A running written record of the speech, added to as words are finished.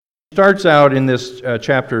Starts out in this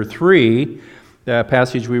chapter 3, the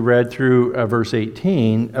passage we read through verse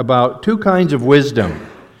 18, about two kinds of wisdom.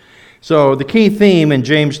 So the key theme in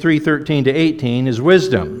James 3:13 to 18 is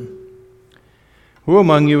wisdom. Who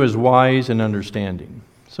among you is wise and understanding?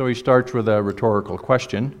 So he starts with a rhetorical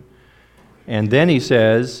question, and then he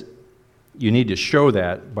says, you need to show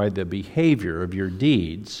that by the behavior of your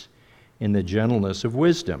deeds in the gentleness of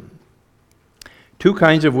wisdom. Two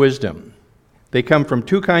kinds of wisdom. They come from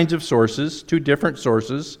two kinds of sources, two different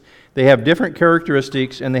sources. They have different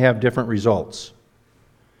characteristics and they have different results.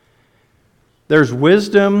 There's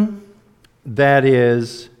wisdom that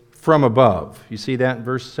is from above. You see that in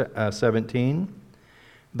verse 17?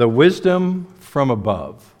 The wisdom from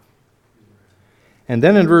above. And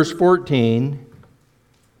then in verse 14,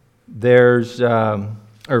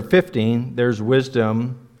 or 15, there's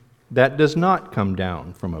wisdom that does not come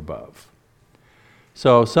down from above.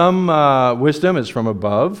 So some wisdom is from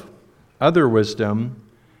above, other wisdom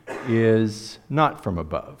is not from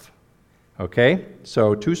above. Okay?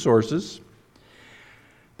 So two sources.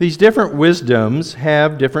 These different wisdoms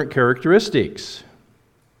have different characteristics.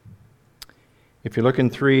 If you look in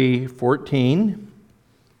 3:14,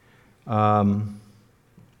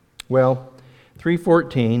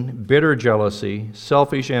 3:14, bitter jealousy,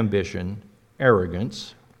 selfish ambition,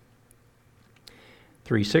 arrogance.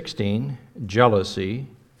 3:16, jealousy,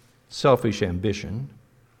 selfish ambition.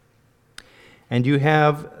 And you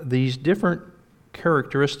have these different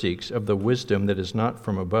characteristics of the wisdom that is not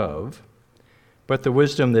from above, but the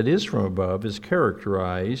wisdom that is from above is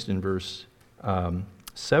characterized in verse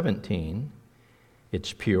 17.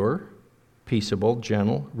 It's pure, peaceable,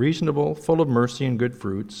 gentle, reasonable, full of mercy and good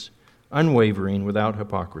fruits, unwavering, without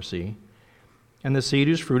hypocrisy. And the seed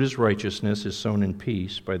whose fruit is righteousness is sown in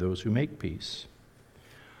peace by those who make peace.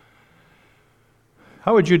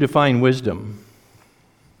 How would you define wisdom?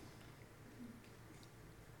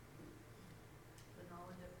 The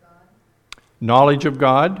knowledge of God. Knowledge of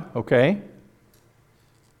God, okay.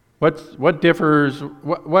 What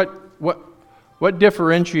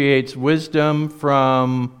differentiates wisdom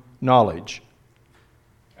from knowledge?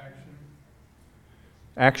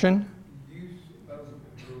 Action? Use of those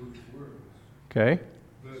words. Okay.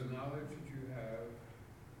 The knowledge that you have,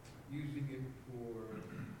 using it for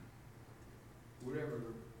whatever,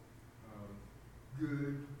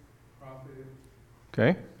 good, profit,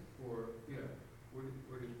 Okay. or, what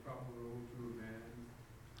is profitable to a man.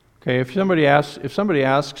 Okay, if somebody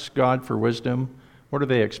asks God for wisdom, what are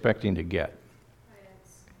they expecting to get?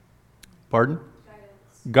 Guidance. Pardon?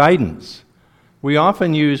 Guidance. Guidance. We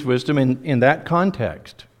often use wisdom in that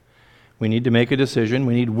context. We need to make a decision.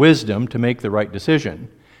 We need wisdom to make the right decision.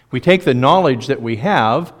 We take the knowledge that we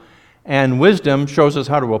have, and wisdom shows us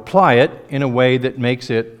how to apply it in a way that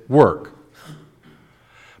makes it work.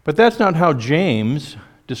 But that's not how James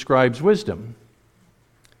describes wisdom.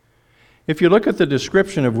 If you look at the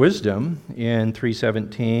description of wisdom in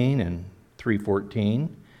 3:17 and 3:14,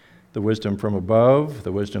 the wisdom from above,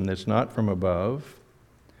 the wisdom that's not from above,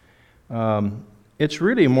 it's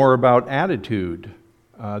really more about attitude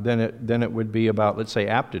than it would be about, let's say,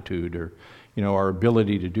 aptitude or our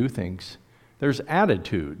ability to do things. There's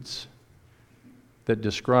attitudes that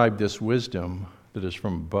describe this wisdom that is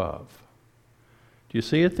from above. Do you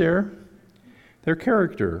see it there? They're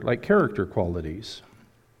character qualities.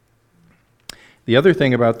 The other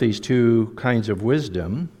thing about these two kinds of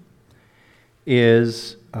wisdom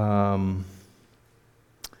is,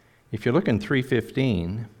 if you look in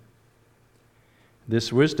 3:15,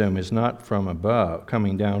 this wisdom is not from above,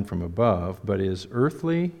 coming down from above, but is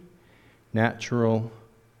earthly, natural,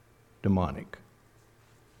 demonic.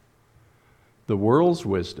 The world's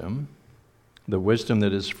wisdom, the wisdom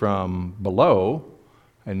that is from below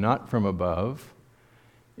and not from above,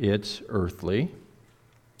 it's earthly,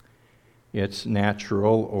 it's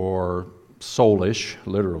natural or soulish,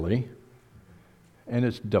 literally, and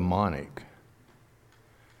it's demonic.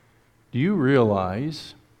 Do you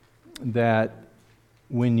realize that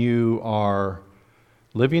when you are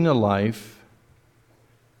living a life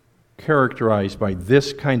characterized by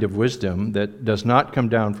this kind of wisdom that does not come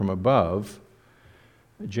down from above,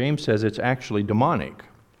 James says it's actually demonic.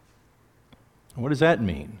 What does that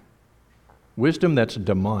mean? Wisdom that's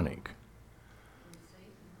demonic.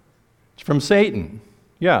 It's from Satan.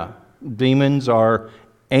 Yeah. Demons are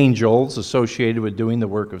angels associated with doing the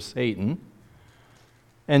work of Satan.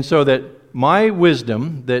 And so that my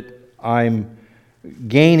wisdom that I'm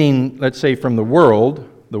gaining, let's say, from the world,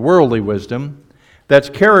 the worldly wisdom, that's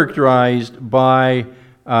characterized by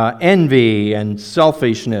envy and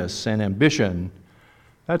selfishness and ambition,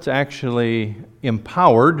 that's actually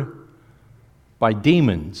empowered by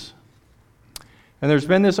demons. And there's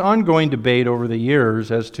been this ongoing debate over the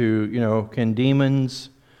years as to,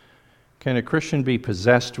 can a Christian be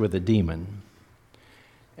possessed with a demon?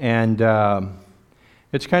 And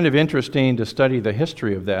it's kind of interesting to study the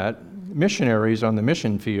history of that. Missionaries on the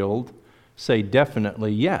mission field say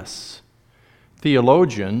definitely yes.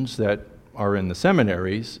 Theologians that are in the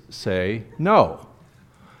seminaries say no.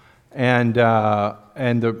 And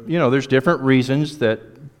there's different reasons that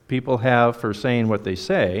people have for saying what they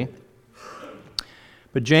say.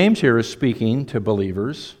 But James here is speaking to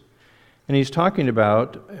believers, and he's talking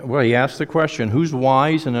about, he asks the question, who's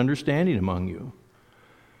wise and understanding among you?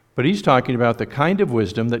 But he's talking about the kind of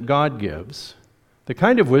wisdom that God gives. The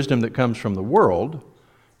kind of wisdom that comes from the world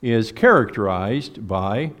is characterized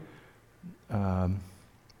by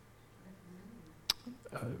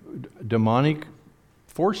demonic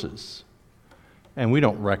forces. And we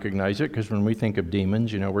don't recognize it because when we think of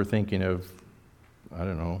demons, we're thinking of,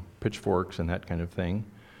 pitchforks and that kind of thing.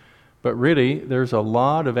 But really, there's a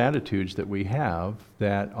lot of attitudes that we have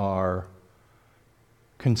that are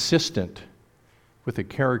consistent with the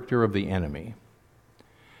character of the enemy.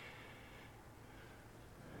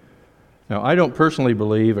 Now, I don't personally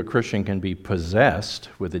believe a Christian can be possessed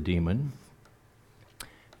with a demon,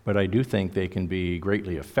 but I do think they can be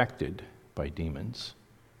greatly affected by demons.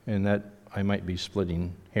 And that I might be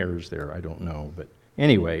splitting hairs there, I don't know. But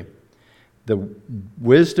anyway, the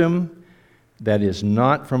wisdom that is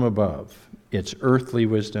not from above, it's earthly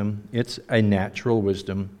wisdom, it's a natural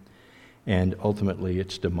wisdom, and ultimately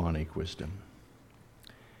it's demonic wisdom.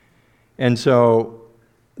 And so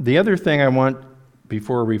the other thing I want,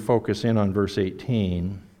 before we focus in on verse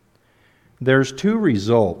 18, there's two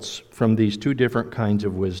results from these two different kinds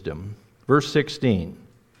of wisdom. Verse 16,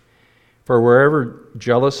 for wherever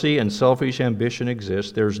jealousy and selfish ambition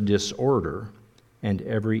exist, there's disorder and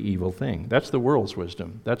every evil thing. That's the world's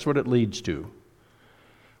wisdom. That's what it leads to.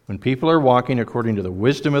 When people are walking according to the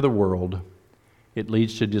wisdom of the world, it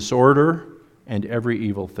leads to disorder and every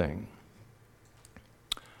evil thing.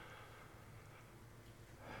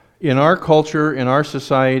 In our culture, in our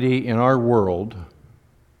society, in our world,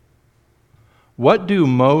 what do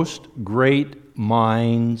most great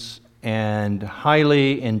minds and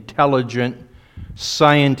highly intelligent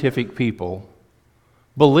scientific people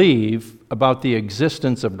believe about the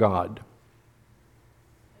existence of God?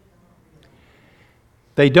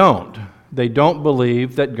 They don't. They don't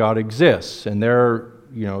believe that God exists. And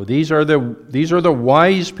these are the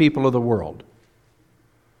wise people of the world.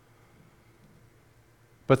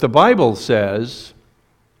 But the Bible says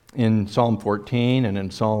in Psalm 14 and in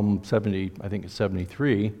Psalm 70, I think it's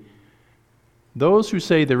 73, those who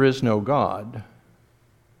say there is no God,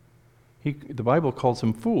 the Bible calls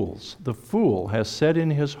them fools. The fool has said in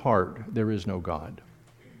his heart, there is no God.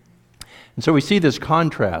 And so we see this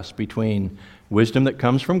contrast between wisdom that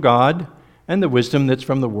comes from God and the wisdom that's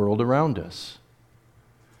from the world around us.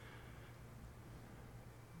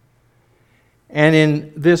 And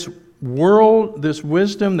in this world, this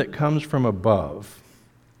wisdom that comes from above,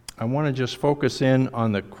 I want to just focus in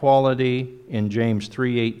on the quality in James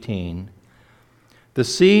 3:18. The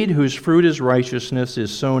seed whose fruit is righteousness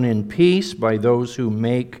is sown in peace by those who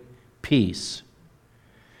make peace.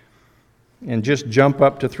 And just jump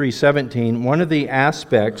up to 3:17. One of the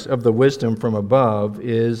aspects of the wisdom from above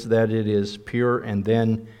is that it is pure and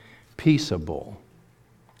then peaceable.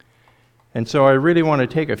 And so I really want to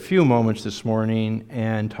take a few moments this morning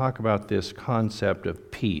and talk about this concept of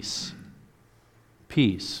peace.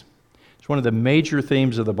 Peace. It's one of the major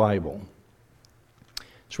themes of the Bible.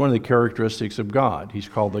 It's one of the characteristics of God. He's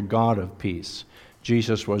called the God of peace.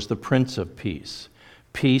 Jesus was the Prince of Peace.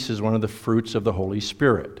 Peace is one of the fruits of the Holy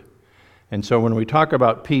Spirit. And so when we talk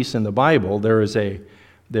about peace in the Bible, there is a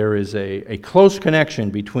close connection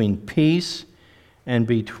between peace and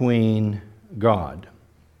between God.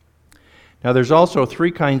 Now there's also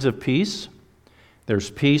three kinds of peace. There's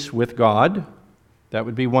peace with God. That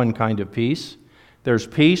would be one kind of peace. There's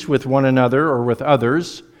peace with one another or with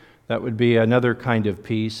others. That would be another kind of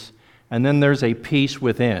peace. And then there's a peace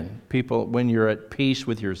within. People, when you're at peace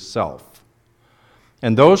with yourself.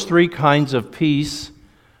 And those three kinds of peace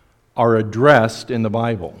are addressed in the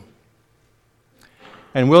Bible.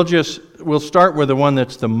 And we'll start with the one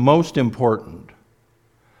that's the most important.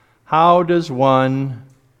 How does one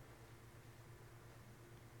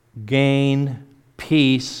gain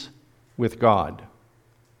peace with God?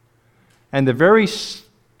 And the very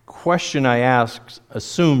question I ask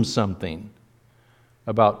assumes something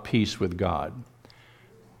about peace with God.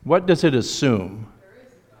 What does it assume?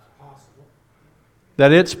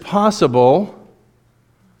 That it's possible,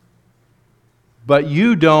 but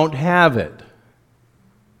you don't have it.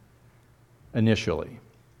 initially.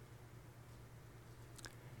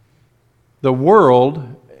 The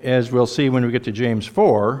world, as we'll see when we get to James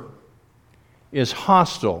 4, is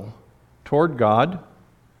hostile toward God,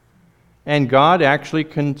 and God actually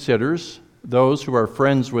considers those who are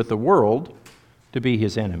friends with the world to be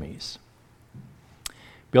his enemies.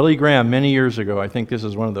 Billy Graham, many years ago, I think this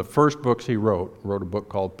is one of the first books he wrote a book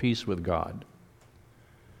called Peace with God.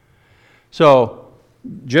 So,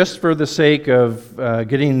 just for the sake of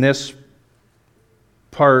getting this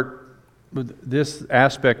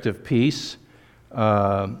aspect of peace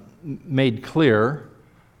made clear,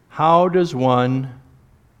 how does one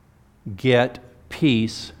get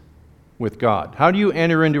peace with God? How do you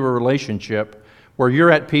enter into a relationship where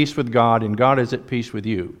you're at peace with God and God is at peace with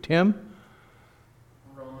you? Tim?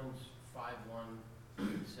 Romans 5:1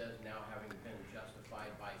 says, now having been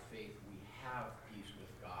justified by faith, we have peace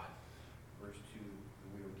with God. Verse 2,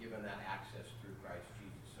 we were given that access through Christ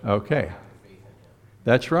Jesus. So Okay. having faith in him.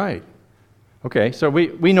 That's right. Okay, so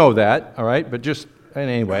we know that, all right? But just,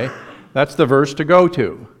 anyway, that's the verse to go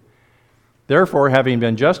to. Therefore, having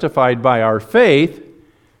been justified by our faith,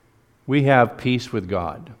 we have peace with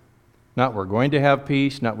God. Not we're going to have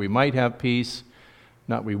peace, not we might have peace,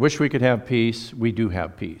 not we wish we could have peace, we do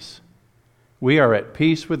have peace. We are at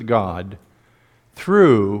peace with God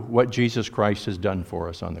through what Jesus Christ has done for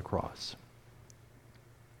us on the cross.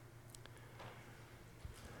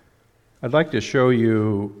 I'd like to show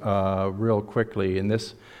you real quickly, and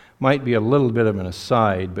this might be a little bit of an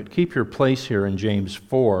aside, but keep your place here in James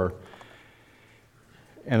 4.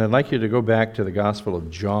 And I'd like you to go back to the Gospel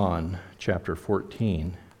of John, chapter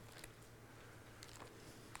 14.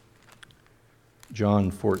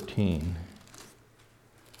 John 14.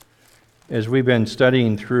 As we've been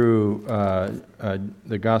studying through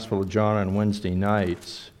the Gospel of John on Wednesday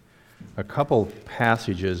nights, a couple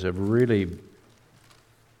passages have really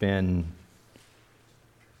been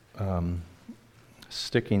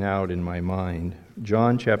sticking out in my mind.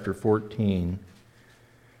 John chapter 14,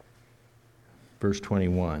 verse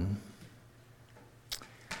 21.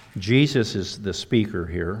 Jesus is the speaker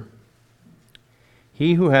here.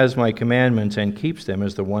 He who has my commandments and keeps them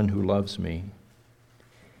is the one who loves me.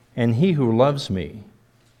 And he who loves me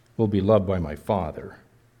will be loved by my Father,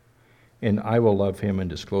 and I will love him and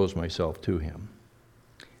disclose myself to him.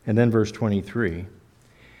 And then verse 23,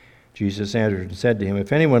 Jesus answered and said to him,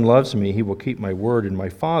 if anyone loves me, he will keep my word, and my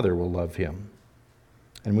Father will love him.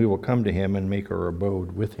 And we will come to him and make our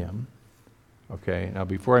abode with him. Okay, now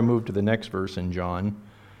before I move to the next verse in John,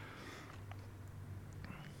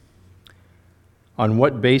 on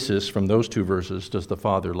what basis from those two verses does the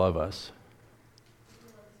Father love us?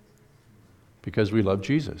 Because we love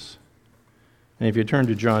Jesus. And if you turn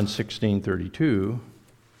to John 16:32,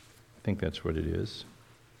 I think that's what it is.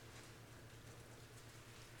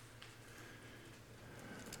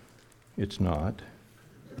 It's not.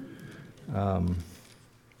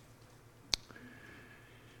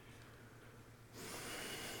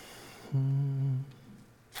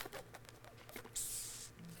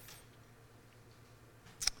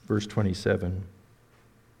 Verse 27,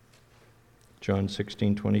 John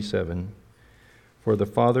 16:27, for the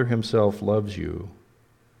Father himself loves you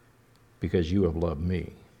because you have loved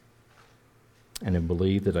me and have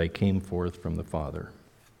believed that I came forth from the Father.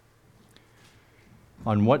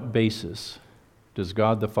 On what basis does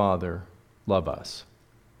God the Father love us?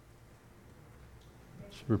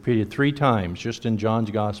 It's repeated 3 times just in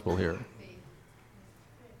John's Gospel here.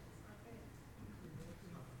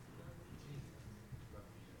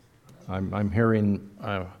 I'm hearing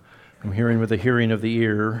with the hearing of the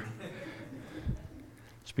ear.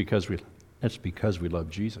 It's because we love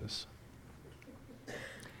Jesus.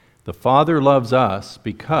 The Father loves us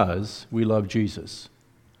because we love Jesus.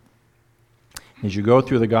 As you go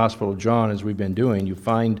through the Gospel of John, as we've been doing, you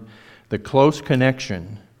find the close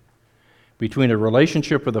connection between a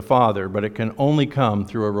relationship with the Father, but it can only come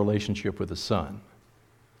through a relationship with the Son.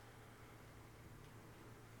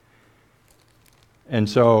 And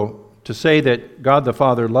so, to say that God the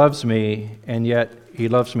Father loves me, and yet he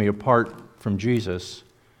loves me apart from Jesus,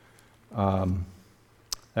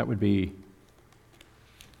 that would be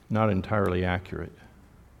not entirely accurate.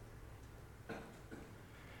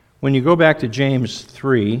 When you go back to James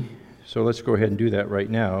 3, so let's go ahead and do that right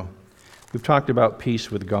now, we've talked about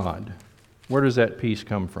peace with God. Where does that peace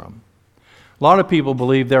come from? A lot of people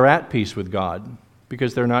believe they're at peace with God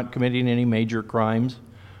because they're not committing any major crimes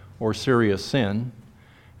or serious sin.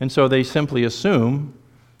 And so they simply assume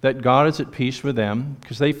that God is at peace with them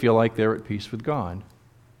because they feel like they're at peace with God.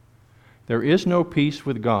 There is no peace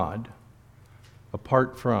with God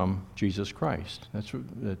apart from Jesus Christ. That's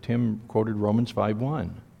what Tim quoted Romans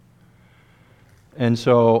 5:1. And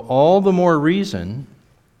so all the more reason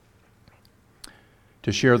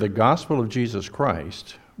to share the gospel of Jesus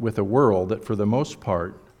Christ with a world that for the most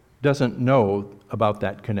part doesn't know about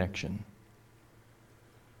that connection.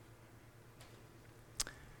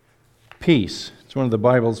 Peace. It's one of the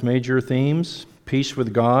Bible's major themes. Peace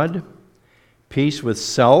with God, peace with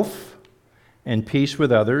self, and peace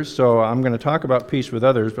with others. So I'm going to talk about peace with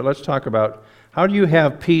others, but let's talk about how do you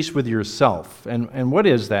have peace with yourself? And what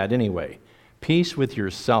is that anyway? Peace with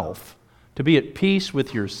yourself. To be at peace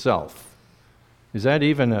with yourself. Is that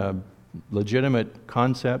even a legitimate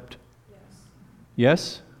concept? Yes.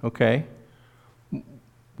 Yes? Okay.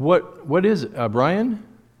 What is it? Brian?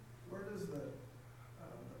 Where does the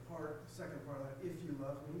second part of that, if you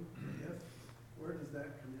love me, where does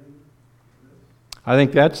that come in? I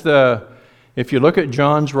think that's if you look at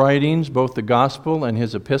John's writings, both the gospel and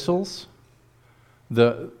his epistles,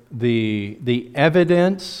 the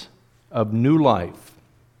evidence of new life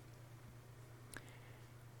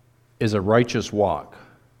is a righteous walk,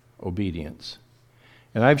 obedience.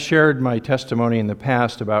 And I've shared my testimony in the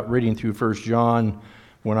past about reading through 1 John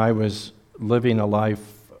when I was living a life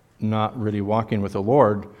not really walking with the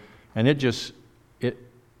Lord, and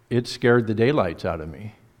it scared the daylights out of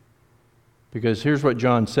me. Because here's what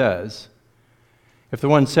John says. If the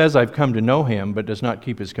one says, I've come to know him, but does not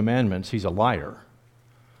keep his commandments, he's a liar.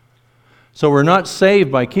 So we're not saved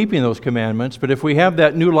by keeping those commandments, but if we have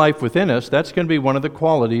that new life within us, that's going to be one of the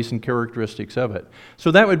qualities and characteristics of it.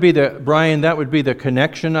 So that would be the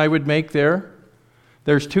connection I would make there.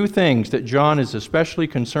 There's two things that John is especially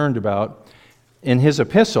concerned about in his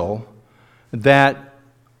epistle that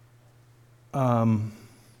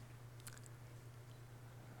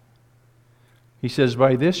he says,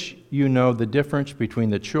 by this you know the difference between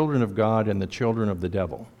the children of God and the children of the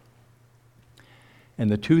devil. And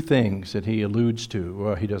the two things that he alludes to,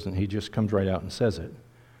 well, he doesn't, he just comes right out and says it,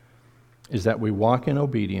 is that we walk in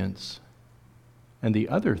obedience, and the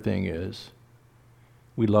other thing is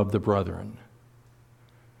we love the brethren.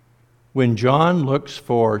 When John looks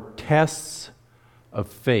for tests of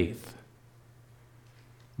faith,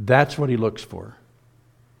 that's what he looks for.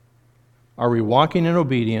 Are we walking in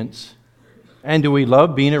obedience, and do we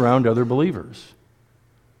love being around other believers?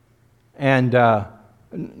 And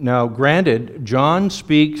now, granted, John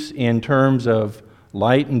speaks in terms of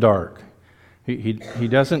light and dark. He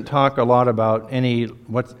doesn't talk a lot about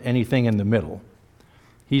anything in the middle.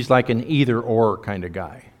 He's like an either-or kind of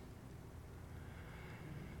guy.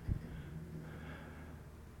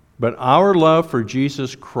 But our love for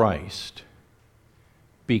Jesus Christ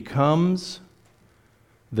becomes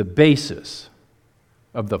the basis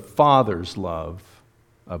of the Father's love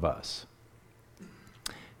of us.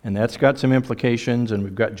 And that's got some implications, and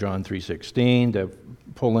we've got John 3:16 to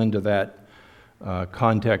pull into that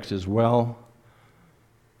context as well.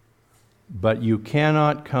 But you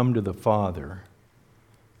cannot come to the Father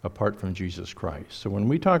apart from Jesus Christ. So when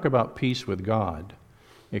we talk about peace with God,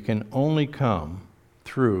 it can only come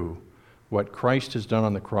through what Christ has done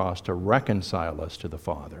on the cross to reconcile us to the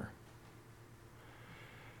Father.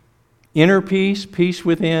 Inner peace, peace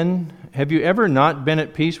within. Have you ever not been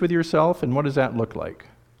at peace with yourself, and what does that look like?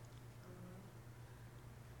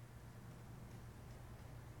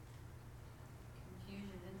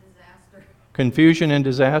 Confusion and disaster. Confusion and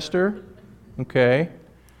disaster. Okay.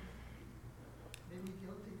 Maybe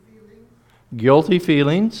guilty feelings? Guilty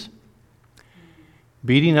feelings.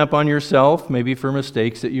 Beating up on yourself, maybe for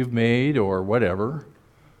mistakes that you've made or whatever.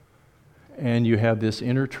 And you have this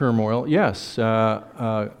inner turmoil. Yes,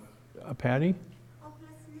 Patty?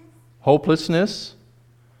 Hopelessness.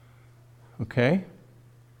 Okay.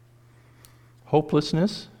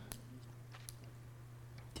 Hopelessness.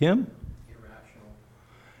 Tim?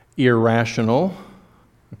 Irrational.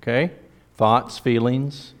 Okay. Thoughts,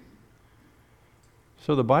 feelings.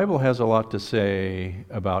 So the Bible has a lot to say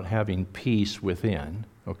about having peace within.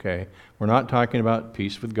 Okay. We're not talking about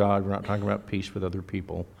peace with God. We're not talking about peace with other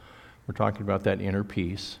people. We're talking about that inner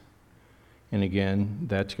peace. And again,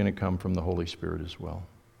 that's going to come from the Holy Spirit as well.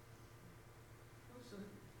 So,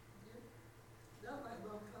 that might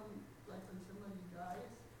well come like when somebody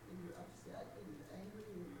dies and you're upset and angry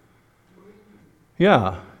and worried and Yeah.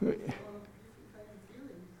 all different kind of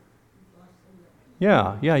feelings. You've lost some of that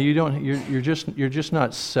peace. Yeah, you're just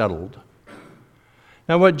not settled.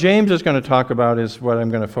 Now what James is going to talk about is what I'm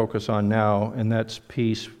going to focus on now, and that's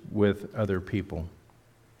peace with other people.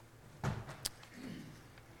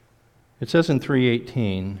 It says in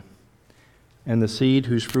 3:18, and the seed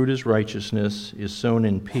whose fruit is righteousness is sown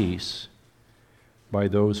in peace by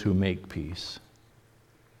those who make peace.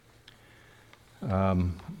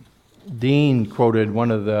 Dean quoted one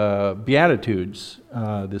of the Beatitudes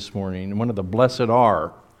this morning, one of the blessed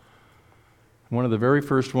are. One of the very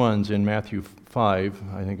first ones in Matthew 5,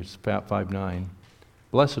 I think it's 5:9.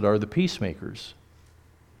 Blessed are the peacemakers.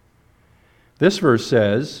 This verse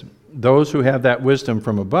says, those who have that wisdom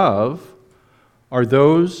from above are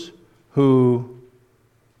those who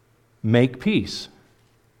make peace.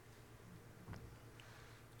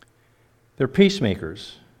 They're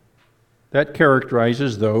peacemakers. That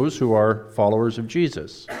characterizes those who are followers of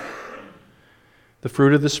Jesus. The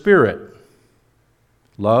fruit of the Spirit: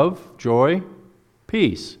 love, joy,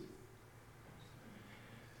 peace.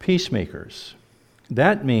 Peacemakers.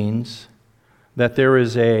 That means that there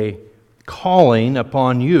is a calling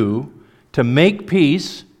upon you to make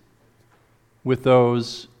peace with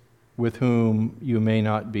those with whom you may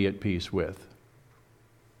not be at peace with.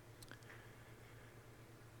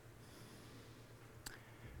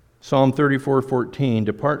 Psalm 34:14,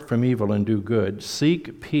 depart from evil and do good,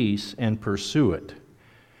 seek peace and pursue it.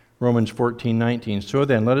 Romans 14:19, so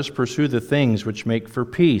then let us pursue the things which make for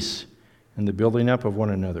peace and the building up of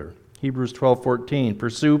one another. Hebrews 12:14,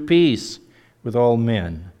 pursue peace with all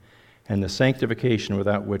men and the sanctification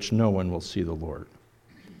without which no one will see the Lord.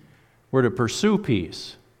 We're to pursue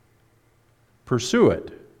peace. Pursue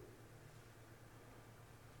it.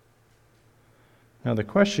 Now the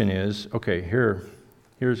question is, okay, here's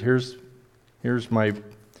my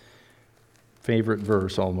favorite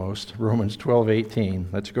verse almost, Romans 12:18.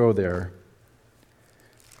 Let's go there.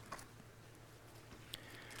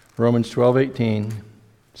 Romans 12:18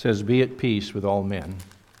 says, be at peace with all men.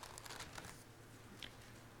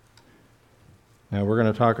 Now we're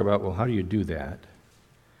going to talk about, well, how do you do that?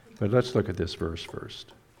 But let's look at this verse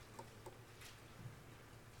first.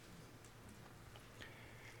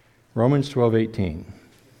 Romans 12:18.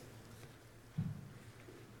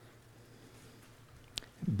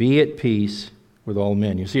 Be at peace with all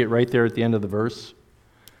men. You see it right there at the end of the verse?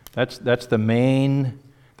 That's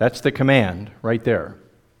the command right there.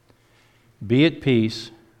 Be at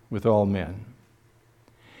peace with all men.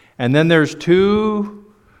 And then there's two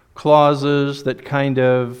clauses that kind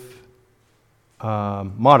of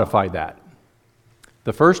modify that.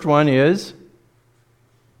 The first one is,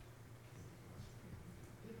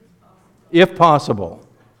 if possible.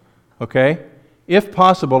 Okay? If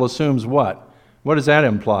possible assumes what? What does that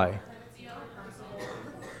imply?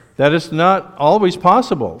 That it's not always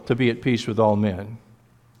possible to be at peace with all men.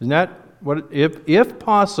 Isn't that what? If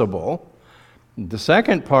possible. The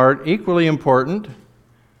second part, equally important,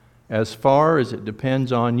 as far as it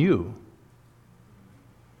depends on you.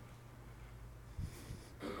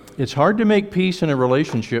 It's hard to make peace in a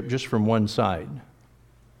relationship just from one side.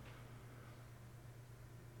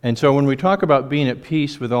 And so when we talk about being at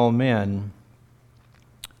peace with all men,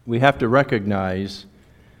 we have to recognize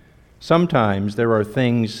sometimes there are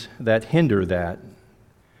things that hinder that.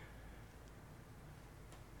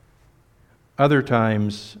 Other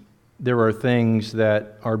times there are things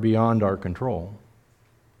that are beyond our control.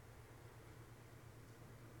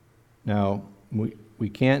 Now, we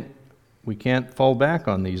can't fall back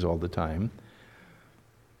on these all the time.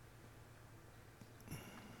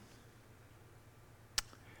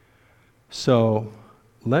 So,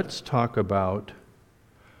 let's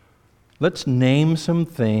name some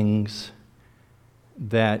things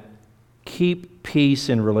that keep peace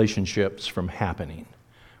in relationships from happening.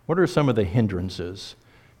 What are some of the hindrances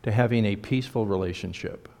to having a peaceful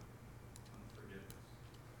relationship?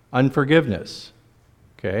 Unforgiveness.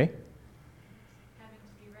 Okay?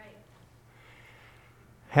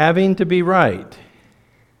 Having to be right.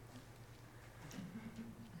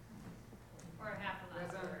 Or half a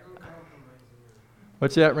last word.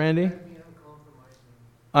 What's that, Randy?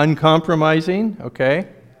 Uncompromising. Okay.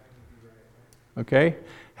 Okay.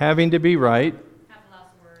 Having to be right. Have the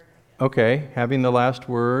last word, I guess. Okay. Having the last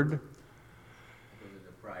word. Because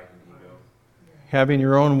of pride and ego. Having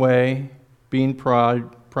your own way. Being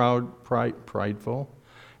prideful.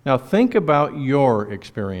 Now think about your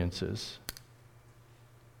experiences.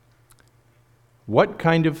 What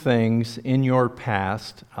kind of things in your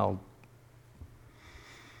past, I'll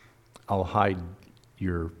hide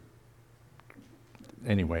your,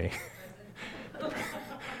 anyway.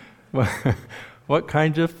 What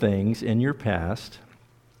kinds of things in your past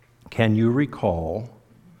can you recall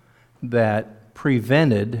that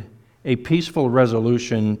prevented a peaceful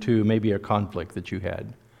resolution to maybe a conflict that you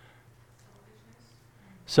had?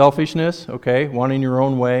 Selfishness, okay, wanting your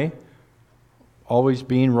own way, always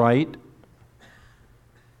being right.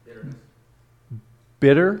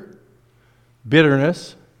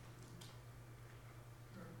 Bitterness.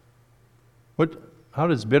 How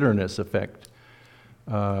does bitterness affect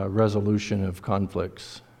resolution of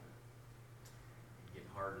conflicts? Get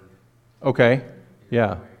hardened. Okay, yeah.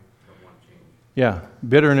 Don't want change. Yeah,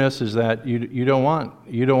 bitterness is that you don't want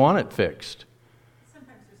it fixed.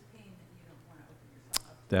 Sometimes there's pain that you don't want to open yourself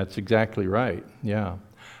up That's exactly right. Yeah.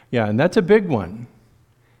 Yeah, and that's a big one.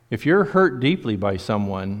 If you're hurt deeply by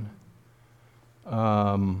someone, It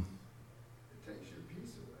takes your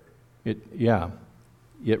peace away.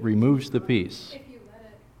 it removes the peace. to. If you let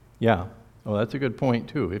it. Yeah. Oh, that's a good point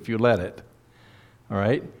too, if you let it. All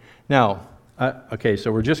right. Now, okay,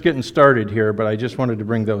 so we're just getting started here, but I just wanted to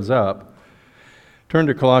bring those up. Turn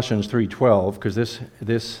to Colossians 3:12, because this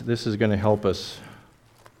is going to help us.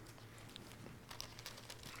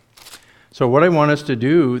 So what I want us to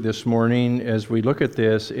do this morning as we look at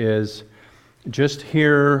this is just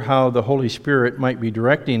hear how the Holy Spirit might be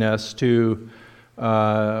directing us to,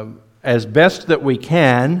 as best that we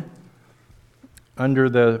can, under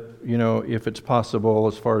the, if it's possible,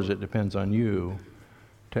 as far as it depends on you,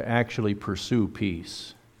 to actually pursue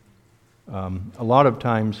peace. A lot of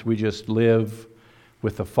times we just live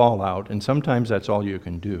with the fallout, and sometimes that's all you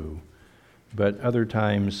can do. But other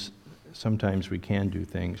times, sometimes we can do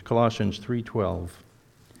things. Colossians 3:12.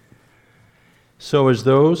 So as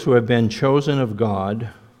those who have been chosen of God,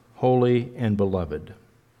 holy and beloved,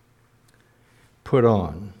 put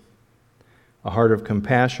on a heart of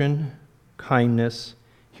compassion, kindness,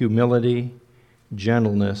 humility,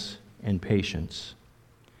 gentleness, and patience,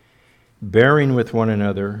 bearing with one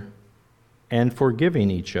another and forgiving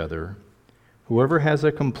each other. Whoever has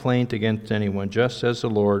a complaint against anyone, just as the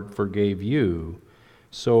Lord forgave you,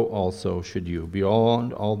 so also should you.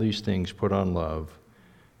 Beyond all these things, put on love,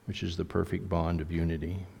 which is the perfect bond of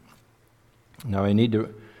unity. Now, I need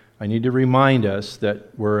to remind us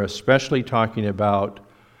that we're especially talking about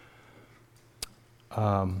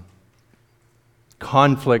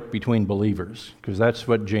conflict between believers, because that's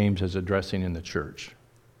what James is addressing in the church.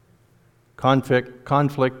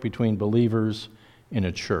 Conflict between believers in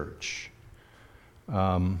a church.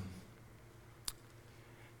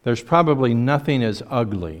 There's probably nothing as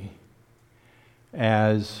ugly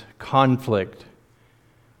as conflict,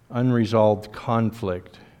 unresolved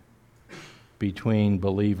conflict between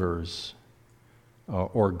believers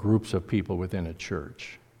or groups of people within a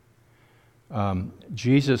church.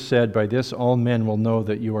 Jesus said, "By this all men will know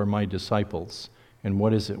that you are my disciples." And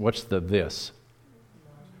what is it? What's the this?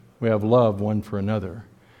 We have love one for another.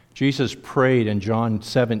 Jesus prayed in John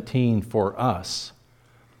 17 for us.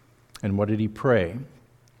 And what did he pray?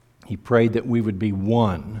 He prayed that we would be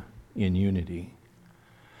one in unity.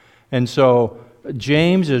 And so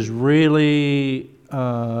James is really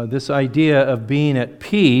this idea of being at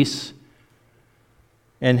peace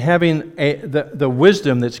and having the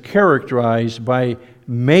wisdom that's characterized by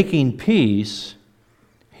making peace.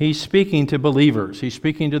 He's speaking to believers. He's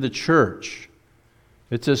speaking to the church.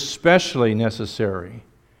 It's especially necessary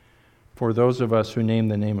for those of us who name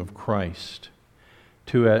the name of Christ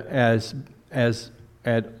to,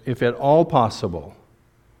 if at all possible,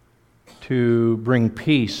 to bring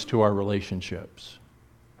peace to our relationships.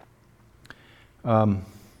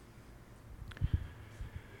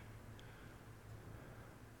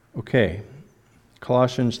 Okay,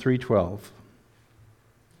 Colossians 3:12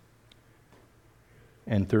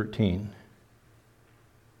 and 13.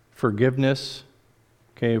 Forgiveness.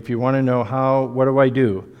 Okay, if you want to know what do I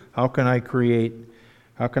do? How can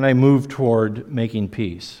I move toward making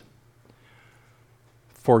peace?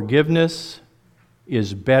 Forgiveness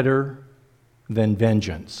is better than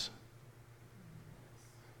vengeance.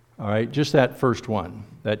 All right, just that first one.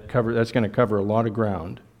 That's going to cover a lot of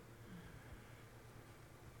ground.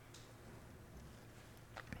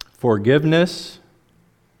 Forgiveness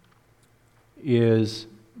is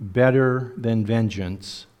better than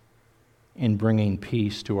vengeance in bringing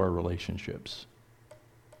peace to our relationships.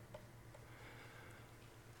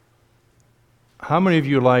 How many of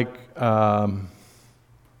you like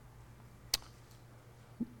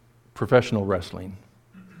professional wrestling?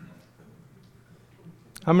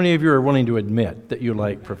 How many of you are willing to admit that you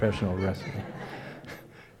like professional wrestling?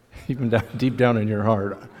 Even deep down in your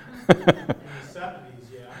heart.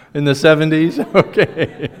 In the 70s?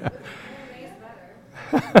 Okay.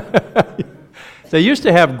 They used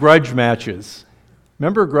to have grudge matches.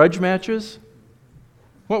 Remember grudge matches?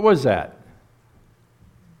 What was that?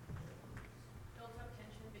 Built up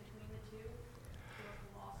tension between the two. So a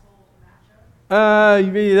colossal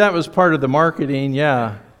matchup. That was part of the marketing,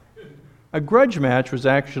 yeah. A grudge match was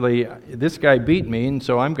actually, this guy beat me, and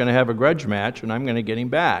so I'm going to have a grudge match, and I'm going to get him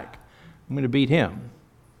back. I'm going to beat him.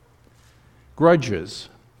 Grudges.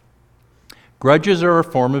 Grudges are a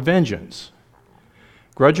form of vengeance.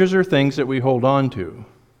 Grudges are things that we hold on to.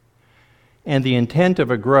 And the intent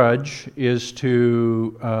of a grudge is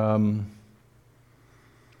to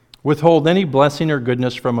withhold any blessing or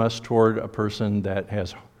goodness from us toward a person that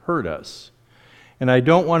has hurt us. And I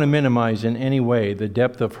don't want to minimize in any way the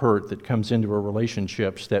depth of hurt that comes into our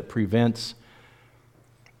relationships that prevents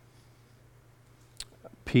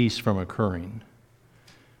peace from occurring.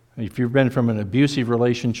 If you've been from an abusive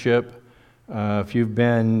relationship, if you've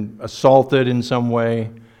been assaulted in some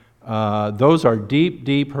way, those are deep,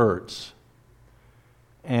 deep hurts.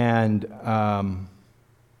 And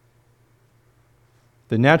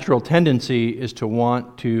the natural tendency is to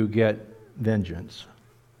want to get vengeance.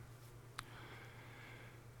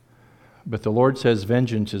 But the Lord says,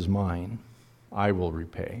 vengeance is mine. I will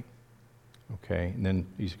repay. Okay, and then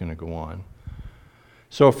he's going to go on.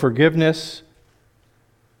 So forgiveness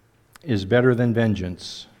is better than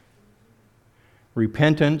vengeance.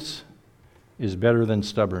 Repentance is better than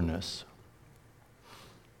stubbornness.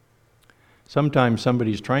 Sometimes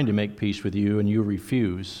somebody's trying to make peace with you and you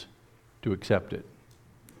refuse to accept it.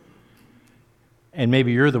 And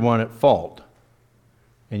maybe you're the one at fault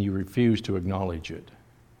and you refuse to acknowledge it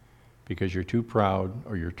because you're too proud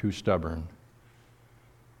or you're too stubborn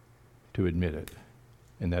to admit it.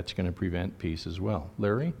 And that's going to prevent peace as well.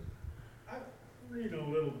 Larry? I'm reading a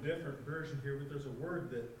little different version here, but there's a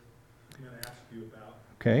word that I'm going to ask you about.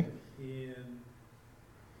 Okay. In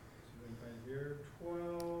here,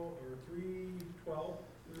 3:12, we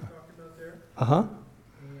were talking about there. Uh-huh. And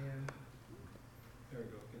there we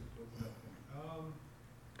go. Get it opened up.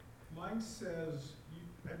 Mine says,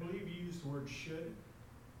 I believe you used the word should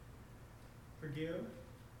forgive.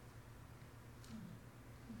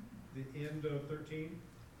 The end of 13.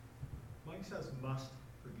 Mine says must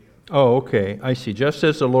forgive. Oh, okay. I see. Just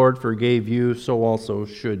as the Lord forgave you, so also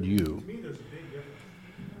should you. To me, there's a big difference.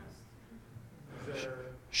 Is there...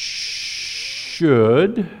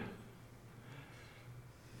 Should. I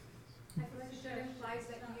feel like should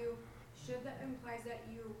implies that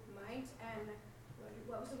you might, and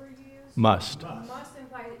what was the word you used? Must. Must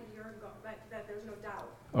imply that that there's no doubt.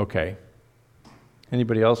 Okay.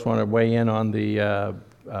 Anybody else want to weigh in on the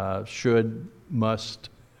should, must?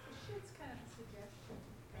 Should's kind of a suggestion, and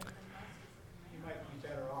must is a command. You might be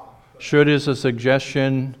better off. Should is a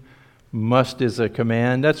suggestion, must is a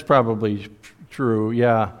command. That's probably true,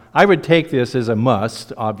 yeah. I would take this as a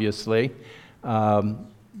must, obviously,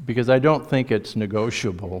 because I don't think it's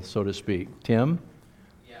negotiable, so to speak. Tim?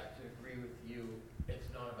 Yeah, to agree with you, it's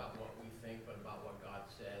not about what we think, but about what God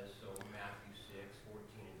says. So Matthew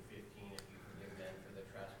 6:14 and 15, if you forgive men for their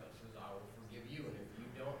trespasses, I will forgive you. And if you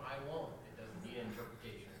don't, I won't. It doesn't need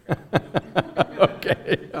interpretation.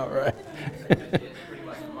 Okay, all right. It's pretty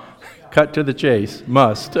much a must. Cut to the chase.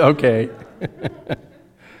 Must, okay.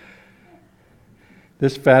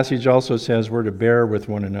 This passage also says we're to bear with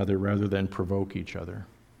one another rather than provoke each other.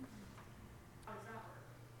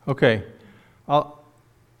 Okay,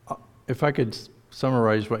 if I could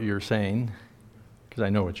summarize what you're saying, because I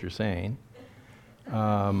know what you're saying.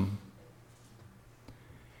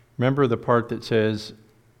 Remember the part that says,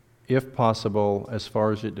 if possible, as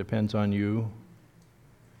far as it depends on you.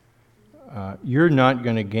 You're not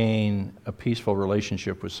going to gain a peaceful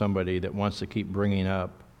relationship with somebody that wants to keep bringing up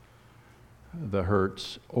the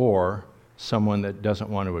hurts, or someone that doesn't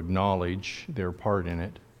want to acknowledge their part in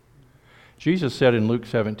it. Jesus said in Luke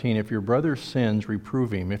 17, if your brother sins,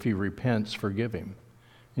 reprove him. If he repents, forgive him.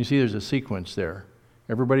 You see, there's a sequence there.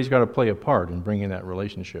 Everybody's got to play a part in bringing that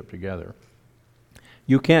relationship together.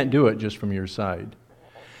 You can't do it just from your side.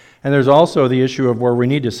 And there's also the issue of where we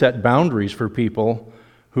need to set boundaries for people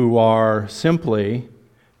who are simply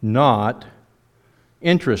not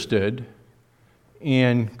interested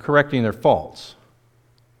in correcting their faults.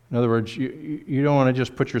 In other words, you don't want to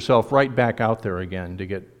just put yourself right back out there again to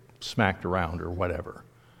get smacked around or whatever.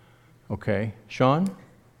 Okay? Sean? So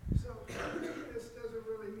this doesn't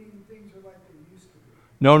really mean things are like they used to be.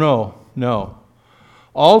 No.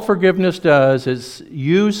 All forgiveness does is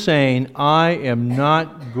you saying, I am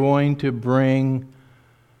not going to bring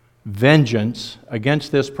vengeance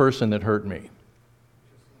against this person that hurt me.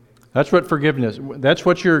 That's what forgiveness, that's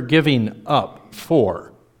what you're giving up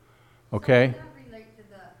for. Okay? Does that relate to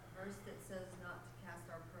the verse that says not to cast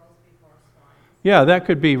our pearls before swine? Yeah, that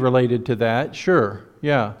could be related to that. Sure.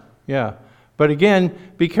 Yeah. But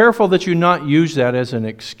again, be careful that you not use that as an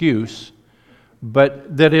excuse,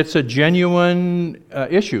 but that it's a genuine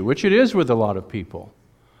issue, which it is with a lot of people.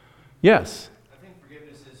 Yes? I think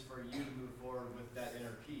forgiveness is for you to move forward with that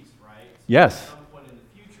inner peace, right? So Yes. At some point in the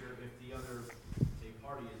future, if the other, say,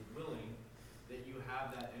 party is willing, that you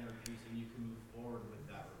have that inner peace and you can move forward with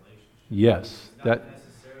that relationship. Yes. It's not That.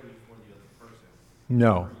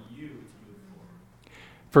 No. for you to move forward?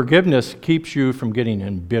 Forgiveness keeps you from getting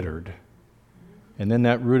embittered. And then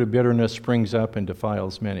that root of bitterness springs up and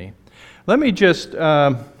defiles many. Let me just,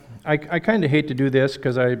 I kind of hate to do this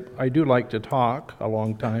because I do like to talk a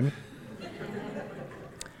long time.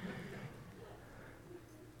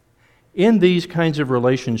 In these kinds of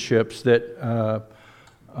relationships that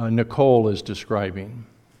Nicole is describing,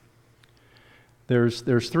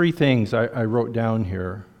 there's three things I wrote down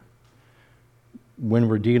here when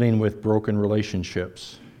we're dealing with broken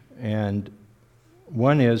relationships. And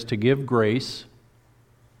one is to give grace.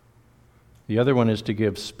 The other one is to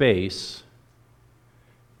give space.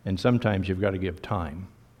 And sometimes you've got to give time.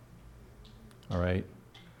 All right?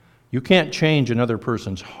 You can't change another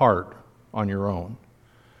person's heart on your own.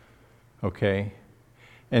 Okay?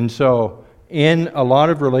 And so, in a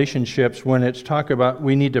lot of relationships, when it's talk about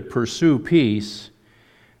we need to pursue peace,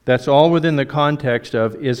 that's all within the context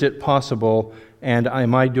of, is it possible, and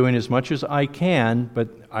am I doing as much as I can, but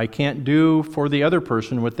I can't do for the other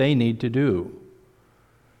person what they need to do.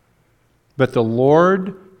 But the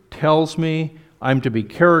Lord tells me I'm to be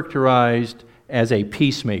characterized as a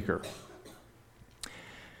peacemaker.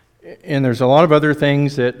 And there's a lot of other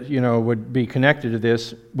things that, would be connected to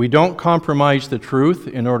this. We don't compromise the truth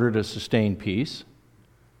in order to sustain peace.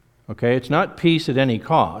 Okay? It's not peace at any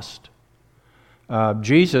cost.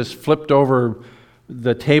 Jesus flipped over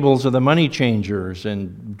the tables of the money changers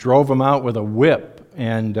and drove them out with a whip.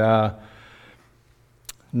 And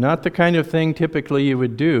not the kind of thing typically you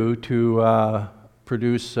would do to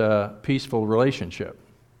produce a peaceful relationship.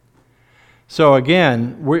 So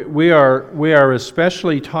again, we are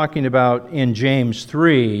especially talking about in James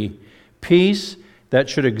 3, peace that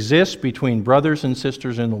should exist between brothers and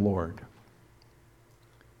sisters in the Lord.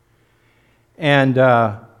 And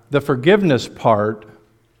the forgiveness part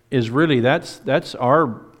is really, that's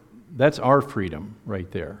our freedom right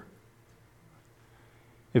there.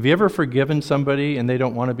 Have you ever forgiven somebody and they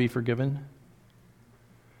don't want to be forgiven?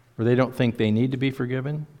 Or they don't think they need to be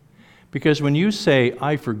forgiven? Because when you say,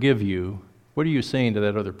 I forgive you, what are you saying to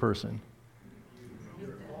that other person?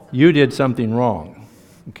 You did something wrong,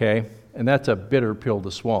 okay? And that's a bitter pill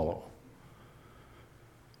to swallow.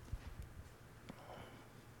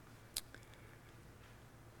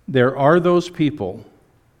 There are those people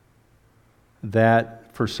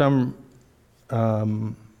that, for some,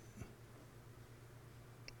 don't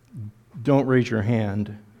raise your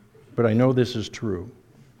hand, but I know this is true.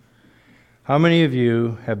 How many of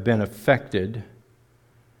you have been affected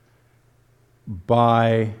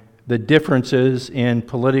by the differences in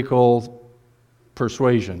political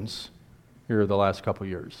persuasions here the last couple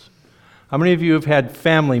years? How many of you have had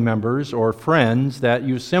family members or friends that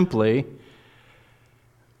you simply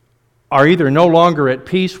are either no longer at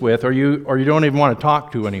peace with or you don't even want to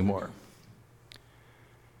talk to anymore?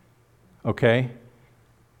 Okay?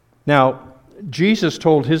 Now, Jesus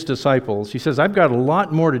told his disciples, he says, I've got a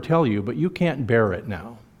lot more to tell you, but you can't bear it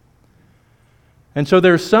now. And so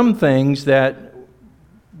there's some things that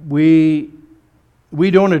we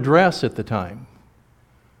don't address at the time.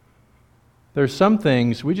 There's some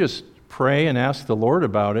things we just pray and ask the Lord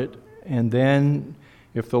about it, and then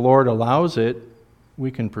if the Lord allows it,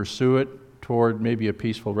 we can pursue it toward maybe a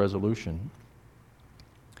peaceful resolution.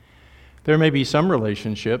 There may be some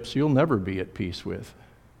relationships you'll never be at peace with.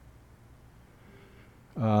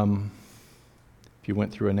 If you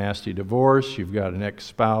went through a nasty divorce, you've got an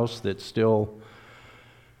ex-spouse that's still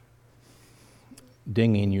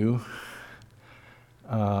dinging you.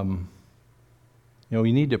 You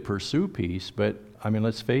need to pursue peace, but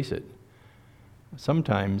let's face it.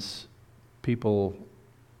 Sometimes people,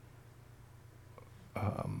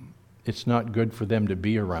 it's not good for them to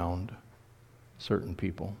be around certain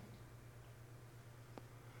people.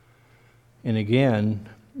 And again,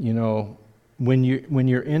 when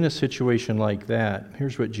you're in a situation like that,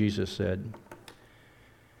 here's what Jesus said.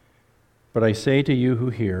 But I say to you who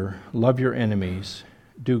hear, love your enemies,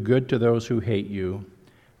 do good to those who hate you,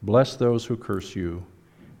 bless those who curse you,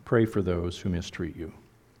 pray for those who mistreat you.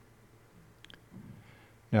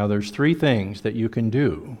 Now there's three things that you can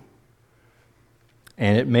do,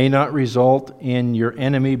 and it may not result in your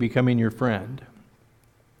enemy becoming your friend,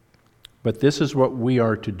 but this is what we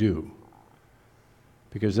are to do.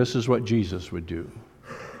 Because this is what Jesus would do.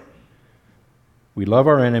 We love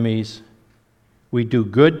our enemies. We do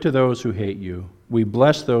good to those who hate you. We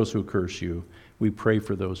bless those who curse you. We pray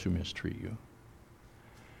for those who mistreat you.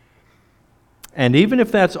 And even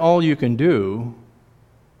if that's all you can do,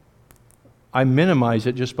 I minimize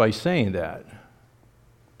it just by saying that.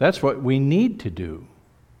 That's what we need to do.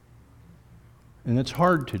 And it's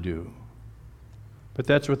hard to do. But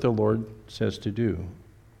that's what the Lord says to do.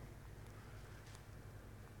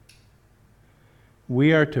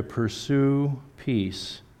 We are to pursue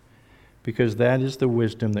peace because that is the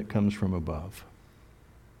wisdom that comes from above.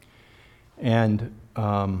 And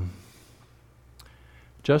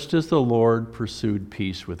just as the Lord pursued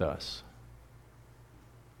peace with us.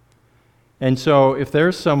 And so if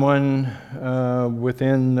there's someone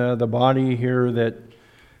within the body here that,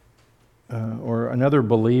 or another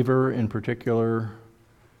believer in particular,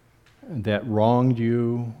 that wronged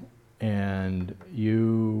you, and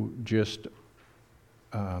you just,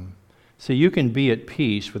 see, you can be at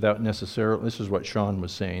peace without necessarily, this is what Sean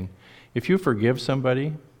was saying, if you forgive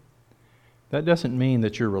somebody, that doesn't mean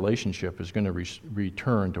that your relationship is going to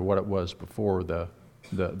return to what it was before the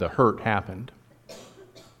hurt happened.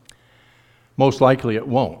 Most likely it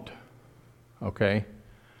won't, okay?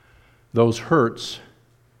 Those hurts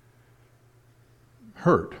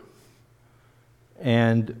hurt.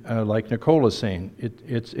 And like Nicole is saying,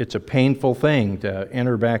 it's a painful thing to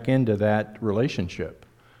enter back into that relationship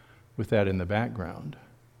with that in the background.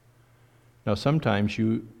 Now sometimes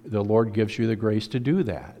the Lord gives you the grace to do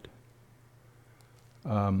that.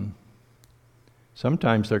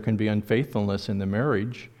 Sometimes there can be unfaithfulness in the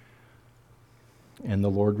marriage, and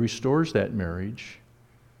the Lord restores that marriage,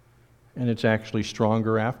 and it's actually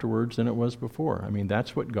stronger afterwards than it was before. I mean,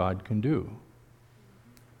 that's what God can do.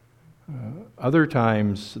 Other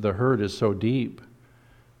times the hurt is so deep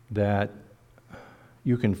that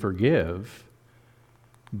you can forgive,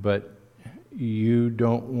 but you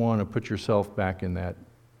don't want to put yourself back in that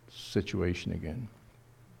situation again.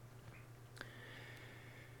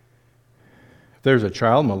 If there's a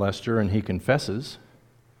child molester and he confesses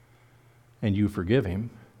and you forgive him,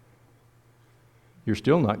 you're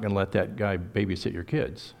still not going to let that guy babysit your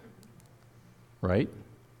kids, right?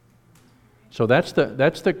 So that's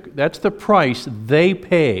the price they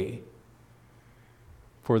pay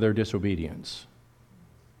for their disobedience.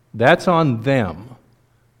 That's on them.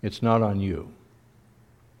 It's not on you.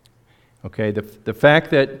 Okay, the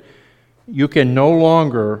fact that you can no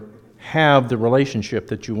longer have the relationship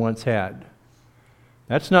that you once had,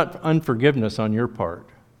 that's not unforgiveness on your part.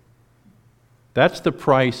 That's the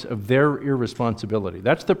price of their irresponsibility.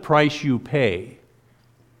 That's the price you pay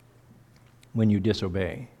when you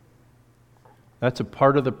disobey. That's a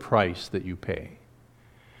part of the price that you pay.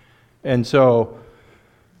 And so,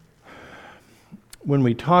 when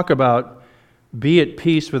we talk about be at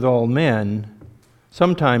peace with all men,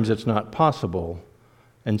 sometimes it's not possible,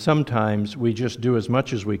 and sometimes we just do as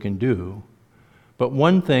much as we can do. But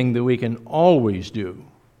one thing that we can always do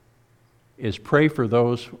is pray for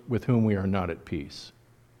those with whom we are not at peace.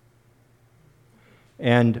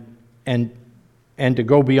 And to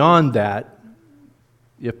go beyond that,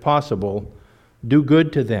 if possible, do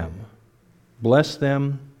good to them. Bless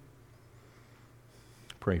them.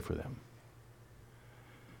 Pray for them.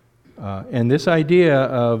 And this idea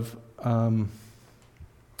of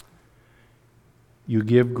you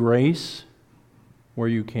give grace where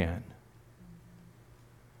you can.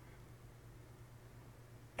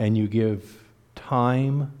 And you give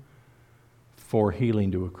time for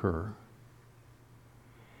healing to occur.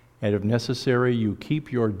 And if necessary, you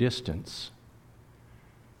keep your distance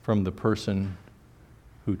from the person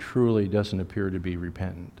who truly doesn't appear to be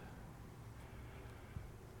repentant.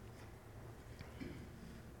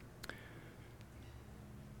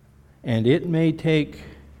 And it may take,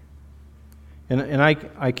 and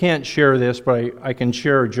I can't share this, but I can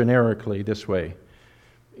share generically this way.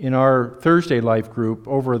 In our Thursday Life group,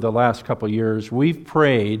 over the last couple of years, we've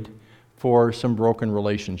prayed for some broken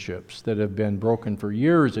relationships that have been broken for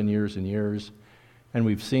years and years and years, and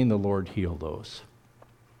we've seen the Lord heal those.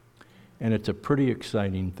 And it's a pretty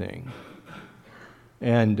exciting thing.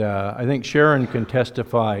 And I think Sharon can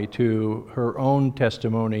testify to her own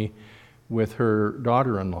testimony with her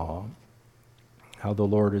daughter-in-law, how the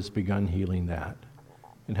Lord has begun healing that.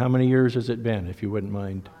 And how many years has it been, if you wouldn't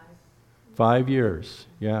mind? 5 years,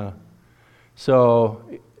 yeah. So,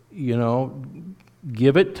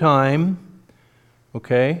 give it time,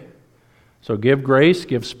 okay? So give grace,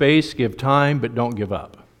 give space, give time, but don't give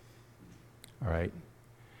up, all right?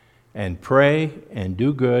 And pray and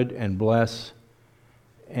do good and bless.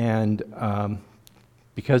 And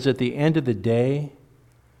because at the end of the day,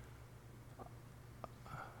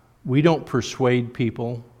 we don't persuade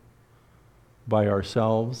people by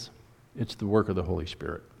ourselves. It's the work of the Holy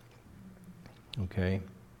Spirit. Okay?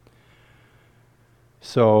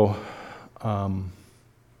 So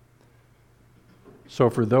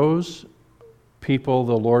for those people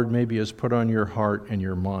the Lord maybe has put on your heart and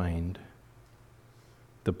your mind,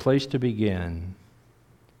 the place to begin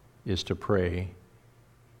is to pray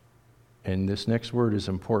and this next word is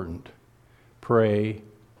important, pray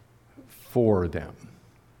for them.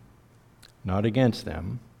 Not against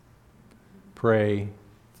them. Pray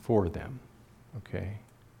for them. Okay?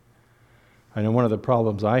 I know one of the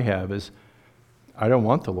problems I have is I don't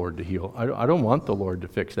want the Lord to heal. I don't want the Lord to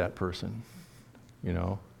fix that person. You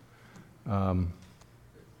know?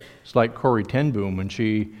 It's like Corrie ten Boom when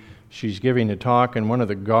she's giving a talk, and one of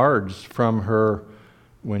the guards from her,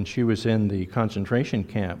 when she was in the concentration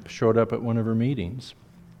camp, showed up at one of her meetings.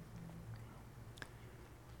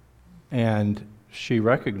 And she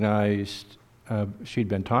recognized she'd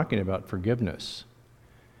been talking about forgiveness.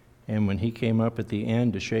 And when he came up at the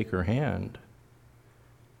end to shake her hand,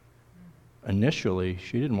 initially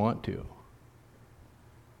she didn't want to.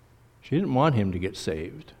 She didn't want him to get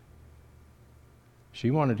saved. She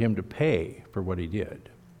wanted him to pay for what he did.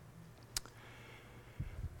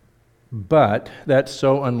 But that's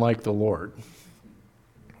so unlike the Lord.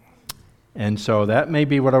 And so that may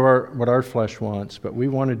be what our flesh wants, but we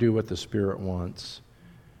want to do what the Spirit wants.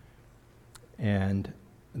 And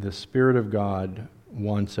the Spirit of God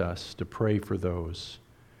wants us to pray for those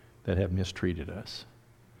that have mistreated us.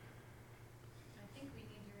 I think we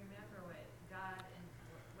need to remember what God and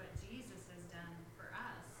what Jesus has done for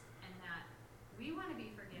us, and that we want to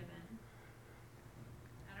be forgiven.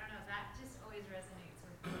 I don't know, that just always resonates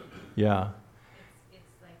with me. Yeah.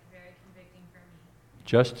 It's like very convicting for me.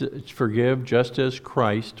 Just forgive just as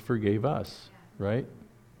Christ forgave us, Yeah. right?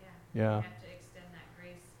 Yeah. Yeah. We have to extend that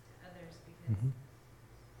grace to others because Mhm.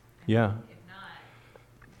 Yeah. if not,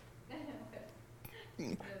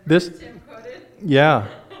 This- Tim quoted. Yeah.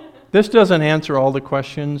 This doesn't answer all the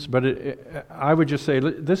questions, but I would just say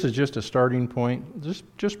this is just a starting point.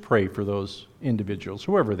 Just pray for those individuals,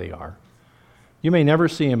 whoever they are. You may never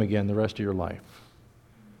see them again the rest of your life,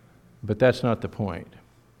 but that's not the point.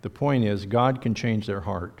 The point is God can change their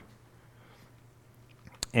heart.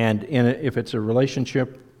 And if it's a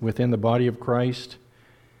relationship within the body of Christ,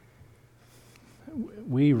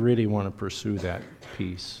 we really want to pursue that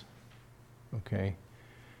peace, okay?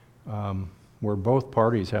 Where both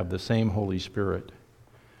parties have the same Holy Spirit.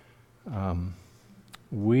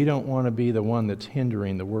 We don't want to be the one that's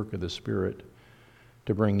hindering the work of the Spirit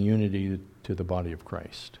to bring unity to the body of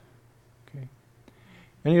Christ. Okay.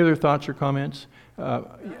 Any other thoughts or comments?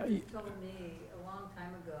 God just told me a long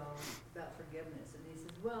time ago about forgiveness, and he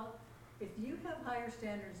says, well, if you have higher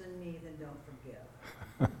standards than me, then don't forgive.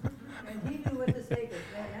 And he knew what to say, because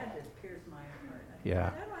man, that just pierced my heart. I Yeah.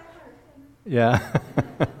 thought, "Oh, I heard him." Yeah.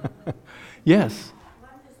 Yes. Well,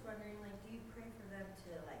 I'm just wondering, like, do you pray for them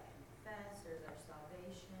to, like, confess or their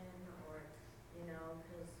salvation, or, you know,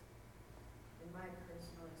 because in my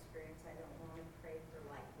personal experience, I don't only pray for,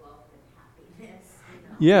 like, wealth and happiness, you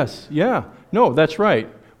know? Yes. Yeah. No, that's right.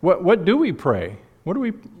 What do we pray? What do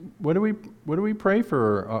we pray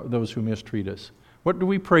for those who mistreat us? What do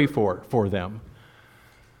we pray for them?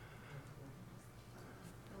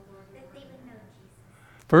 That they would know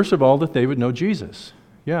Jesus. First of all, that they would know Jesus.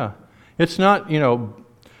 Yeah. It's not,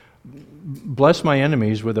 bless my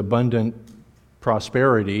enemies with abundant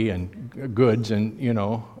prosperity and goods, and,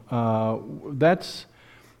 that's,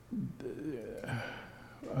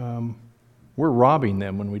 we're robbing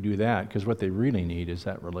them when we do that, because what they really need is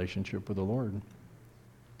that relationship with the Lord.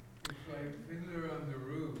 It's like Fiddler on the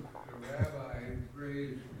Roof. The rabbi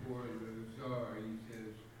prays for the Tsar. He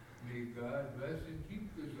says, may God bless and keep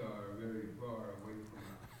the Tsar very far away from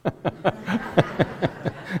us.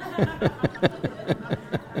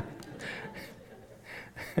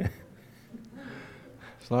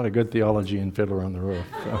 There's a lot of good theology in Fiddler on the Roof.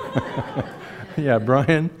 So. Yeah,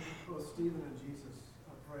 Brian? Both Stephen and Jesus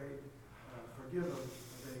prayed, forgive them,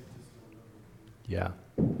 they just don't know. Yeah.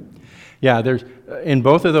 Yeah, there's in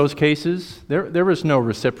both of those cases, there was no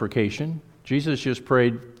reciprocation. Jesus just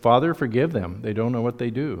prayed, Father, forgive them. They don't know what they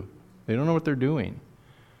do. They don't know what they're doing.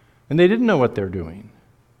 And they didn't know what they're doing.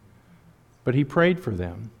 But he prayed for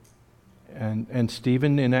them. And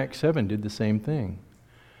Stephen in Acts 7 did the same thing.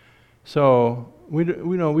 So we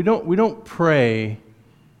don't pray.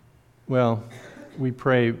 Well, we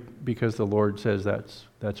pray because the Lord says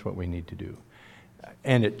that's what we need to do,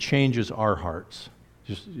 and it changes our hearts.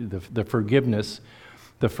 Just the forgiveness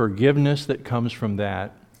that comes from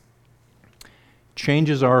that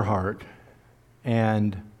changes our heart,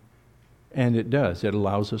 and it does. It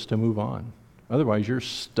allows us to move on. Otherwise, you're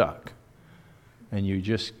stuck. And you're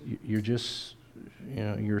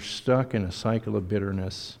stuck in a cycle of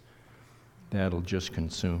bitterness that'll just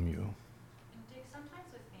consume you. And Dick, sometimes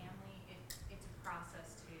with family, it's a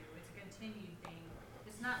process too. It's a continued thing.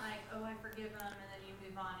 It's not like, oh, I forgive them, and then you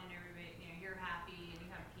move on, and everybody, you're happy and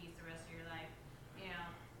you have peace the rest of your life,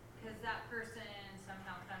 because that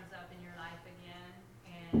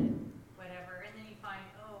whatever, and then you find,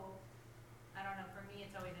 oh, I don't know, for me,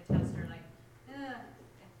 it's always a tester, like,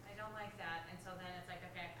 I don't like that, and so then it's like,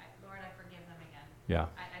 okay, Lord, I forgive them again. Yeah.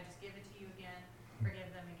 I just give it to you again, forgive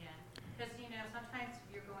them again. Because, sometimes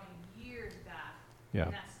you're going years back, Yeah.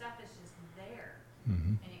 and that stuff is just there,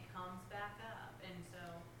 Mhm. and it comes back up, and so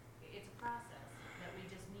it's a process that we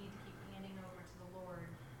just need to keep handing over to the Lord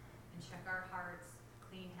and check our hearts,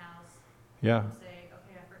 clean house, Yeah. and say,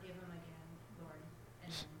 okay, I forgive them again, Lord,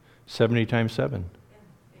 and then, 70 times 7.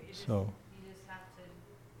 yeah, So. you just have to,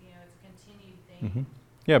 it's a continued thing. Mhm.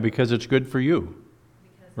 Yeah, because it's good for you.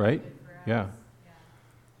 Because it's Right? good for us. Yeah.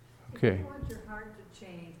 If Okay. you want your heart to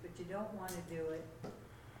change, but you don't want to do it,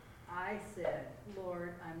 I said,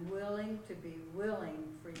 Lord, I'm willing to be willing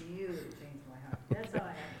for you to change my heart. That's how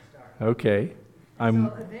I had to start. Okay. I'm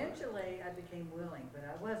So eventually I became willing, but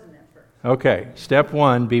I wasn't at first. okay. Step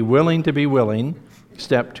 1, be willing to be willing.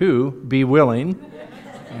 Step 2, be willing.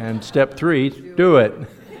 And step 3, do it.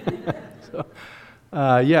 So,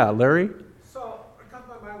 yeah, Larry? So, it comes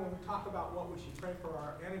to my mind when we talk about what we should pray for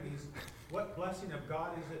our enemies, what blessing of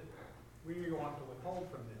God is it we want to withhold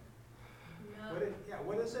from them?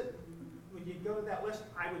 What is it, when you go to that list,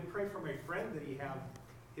 I would pray for my friend that he have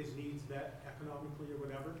his needs met economically or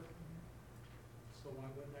whatever. So why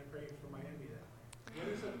wouldn't I pray for my enemy that? What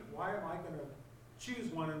is it, why am I gonna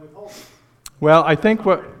choose one and withhold it? Well, I think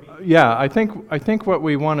what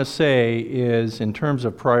we want to say is, in terms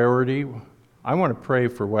of priority, I want to pray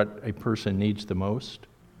for what a person needs the most.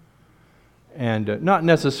 And not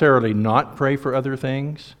necessarily not pray for other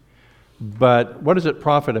things, but what does it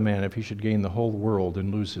profit a man if he should gain the whole world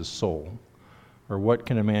and lose his soul? Or what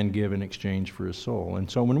can a man give in exchange for his soul?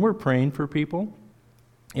 And so when we're praying for people,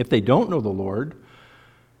 if they don't know the Lord,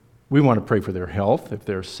 we want to pray for their health if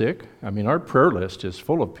they're sick. I mean, our prayer list is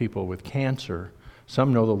full of people with cancer.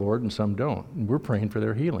 Some know the Lord and some don't. And we're praying for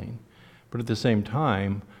their healing. But at the same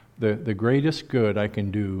time, the greatest good I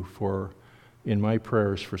can do in my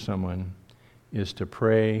prayers for someone is to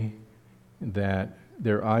pray that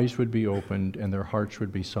their eyes would be opened and their hearts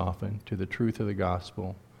would be softened to the truth of the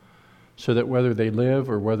gospel, so that whether they live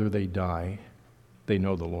or whether they die, they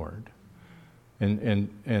know the Lord.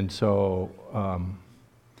 And so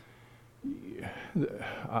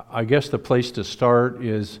I guess the place to start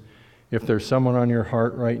is, if there's someone on your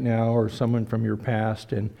heart right now or someone from your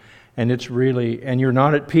past, and it's really, and you're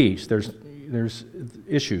not at peace, there's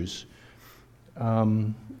issues,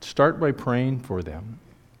 start by praying for them.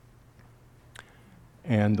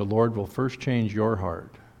 And the Lord will first change your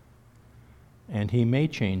heart, and He may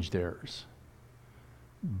change theirs.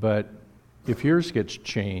 But if yours gets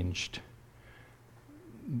changed,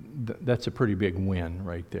 that's a pretty big win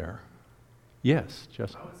right there. Yes,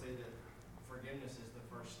 Justin. I would say that forgiveness is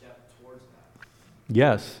the first step towards that.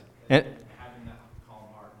 Yes. And having that calm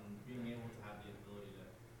heart and being able to have the ability to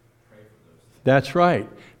pray for those things. that's right.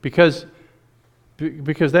 Because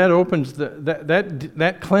that opens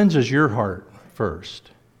that cleanses your heart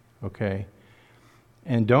first. Okay?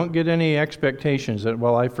 And don't get any expectations that,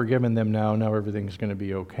 well, I've forgiven them now everything's going to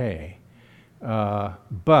be okay.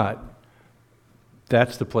 But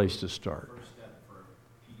that's the place to start. First step for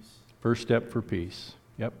peace. First step for peace.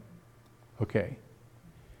 Yep. Okay.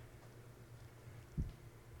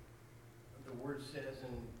 The word says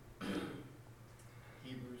in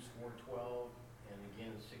Hebrews 4:12 and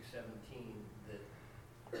again 6:17 that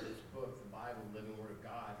this book, the Bible, the living Word of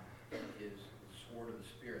God, is the sword of the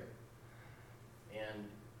Spirit. And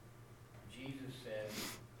Jesus said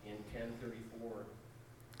in 10:34,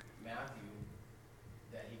 Matthew,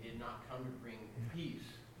 that he did not come to bring peace,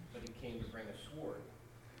 but he came to bring a sword.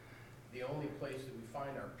 The only place that we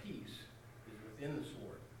find our peace is within the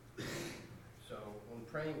sword. So when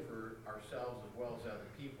praying for ourselves as well as other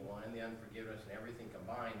people and the unforgiveness and everything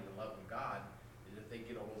combined in the love of God is if they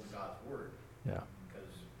get a hold of God's Word. Yeah.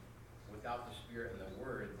 Because without the Spirit and the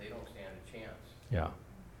Word, they don't stand a chance. Yeah.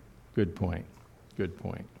 Good point. Good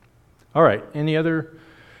point. All right. Any other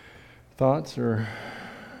thoughts or...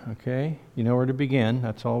 Okay, you know where to begin.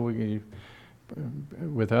 That's all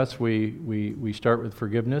with us, we start with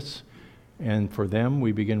forgiveness, and for them,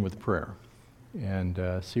 we begin with prayer, and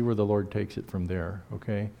see where the Lord takes it from there,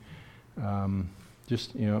 okay?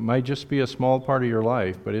 It might just be a small part of your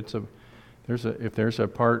life, but if there's a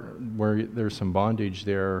part where there's some bondage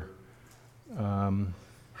there, And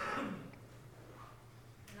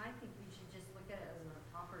I think we should just look at it as an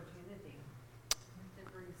opportunity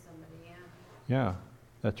to bring somebody in. yeah,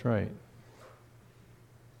 that's right.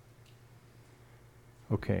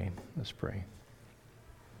 Okay, let's pray.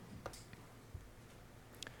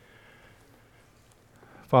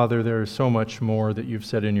 Father, there is so much more that you've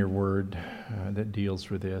said in your word that deals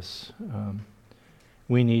with this.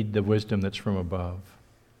 We need the wisdom that's from above.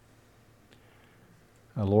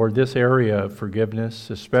 Lord, this area of forgiveness,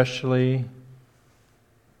 especially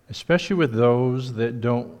with those that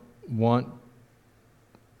don't want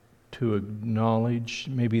to acknowledge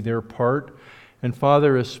maybe their part, and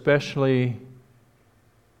Father, especially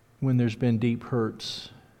when there's been deep hurts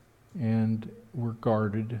and we're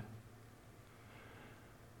guarded.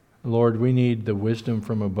 Lord, we need the wisdom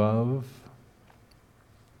from above.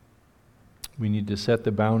 We need to set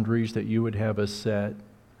the boundaries that you would have us set.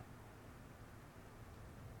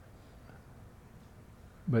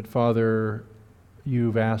 But Father,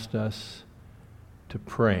 you've asked us to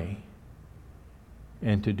pray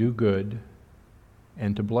and to do good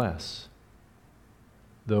and to bless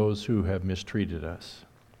those who have mistreated us.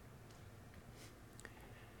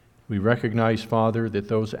 We recognize, Father, that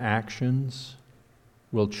those actions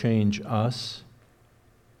will change us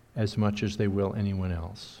as much as they will anyone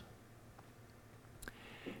else.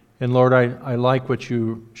 And Lord, I like what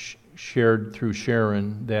you shared through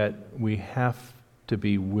Sharon, that we have to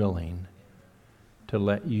be willing to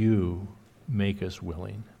let you make us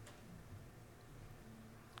willing.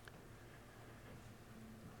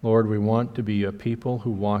 Lord, we want to be a people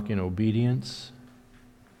who walk in obedience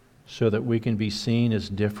so that we can be seen as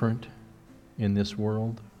different in this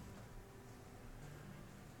world.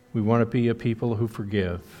 We want to be a people who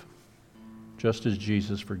forgive, just as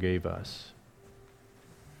Jesus forgave us.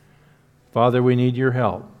 Father, we need your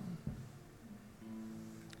help.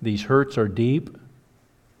 These hurts are deep.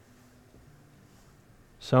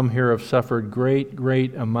 Some here have suffered great,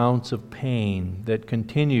 great amounts of pain that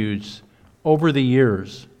continues over the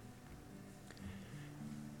years.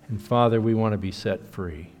 And Father, we want to be set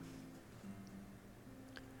free.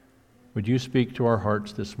 Would you speak to our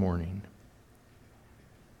hearts this morning?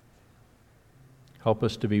 Help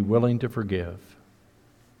us to be willing to forgive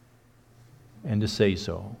and to say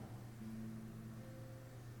so.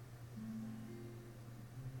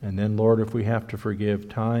 And then, Lord, if we have to forgive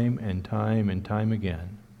time and time and time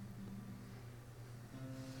again,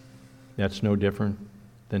 that's no different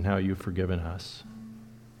than how you've forgiven us.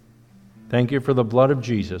 Thank you for the blood of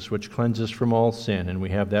Jesus, which cleanses from all sin, and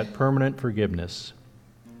we have that permanent forgiveness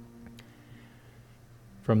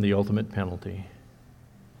from the ultimate penalty.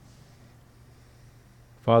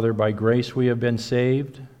 Father, by grace we have been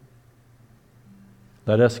saved.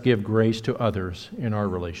 Let us give grace to others in our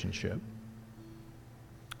relationship.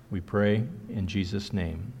 We pray in Jesus'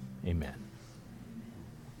 name. Amen.